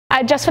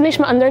I just finished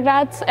my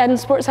undergrad in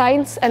sports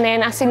science, and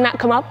then I seen that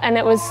come up and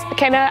it was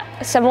kind of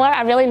similar.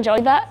 I really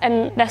enjoyed that,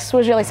 and this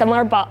was really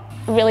similar but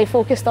really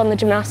focused on the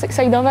gymnastics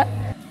side of it.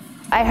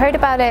 I heard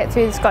about it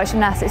through the Scottish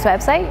Gymnastics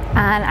website,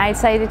 and I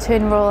decided to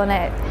enrol in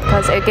it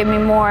because it would give me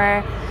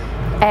more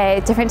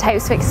different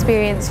types of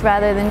experience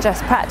rather than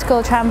just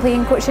practical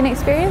trampoline coaching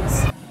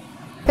experience.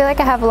 I feel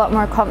like I have a lot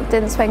more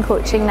confidence when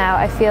coaching now.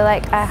 I feel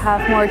like I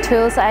have more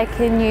tools that I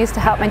can use to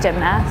help my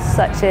gymnasts,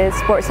 such as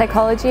sports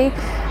psychology,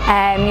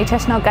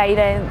 nutritional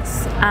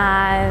guidance,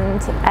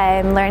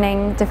 and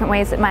learning different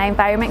ways that my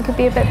environment could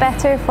be a bit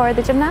better for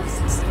the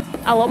gymnasts.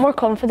 A lot more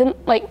confident.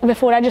 Like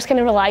before, I just kind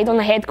of relied on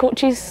the head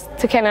coaches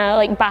to kind of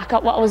like back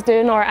up what I was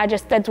doing, or I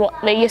just did what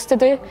they used to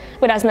do.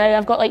 Whereas now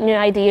I've got like new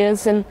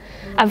ideas and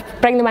I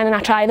bring them in and I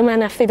try them,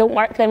 and if they don't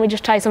work, then we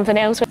just try something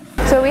else.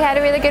 So we had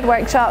a really good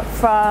workshop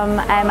from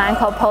a man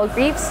called Paul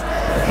Greaves,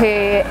 who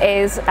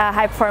is a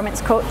high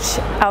performance coach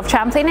of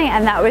trampolining,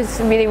 and that was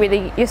a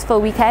really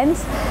useful weekend.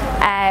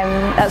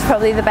 That was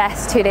probably the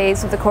best 2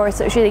 days of the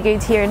course. It was really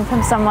good hearing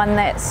from someone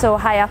that's so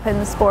high up in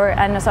the sport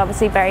and is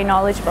obviously very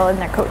knowledgeable in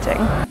their coaching.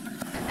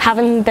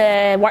 Having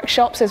the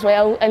workshops as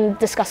well and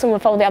discussing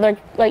with all the other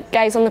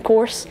guys on the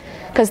course,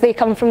 because they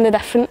come from the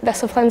different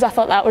disciplines, I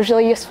thought that was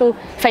really useful,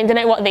 finding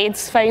out what they'd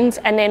found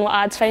and then what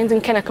I'd found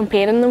and kind of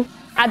comparing them.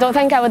 I don't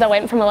think I would have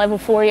went from a level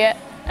 4 yet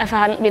if I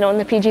hadn't been on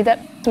the PG dip.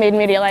 It's made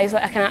me realise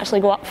that I can actually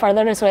go up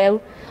further as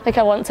well. Like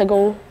I want to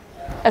go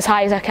as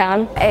high as I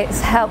can. It's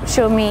helped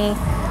show me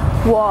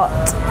what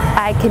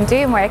I can do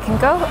and where I can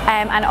go,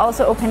 and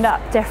also opened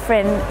up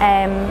different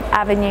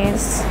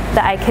avenues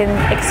that I can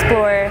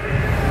explore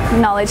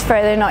knowledge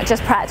further, not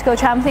just practical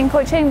trampoline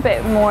coaching,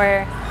 but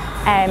more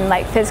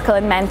like physical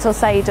and mental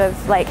side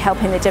of like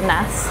helping the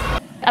gymnasts.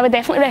 I would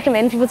definitely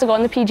recommend people to go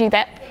on the PG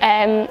dip.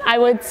 I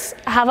would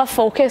have a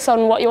focus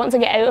on what you want to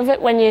get out of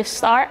it when you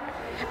start,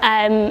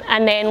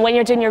 and then when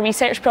you're doing your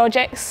research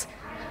projects,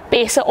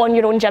 base it on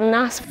your own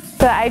gymnast.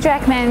 So I'd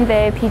recommend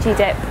the PG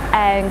dip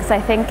because I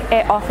think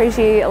it offers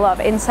you a lot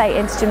of insight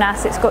into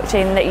gymnastics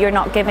coaching that you're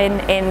not given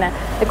in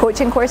the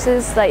coaching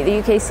courses like the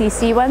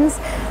UKCC ones.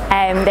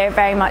 They're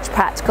very much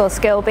practical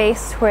skill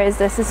based, whereas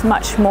this is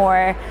much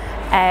more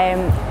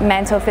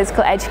mental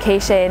physical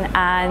education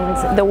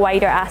and the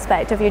wider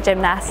aspect of your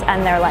gymnasts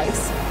and their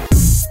lives.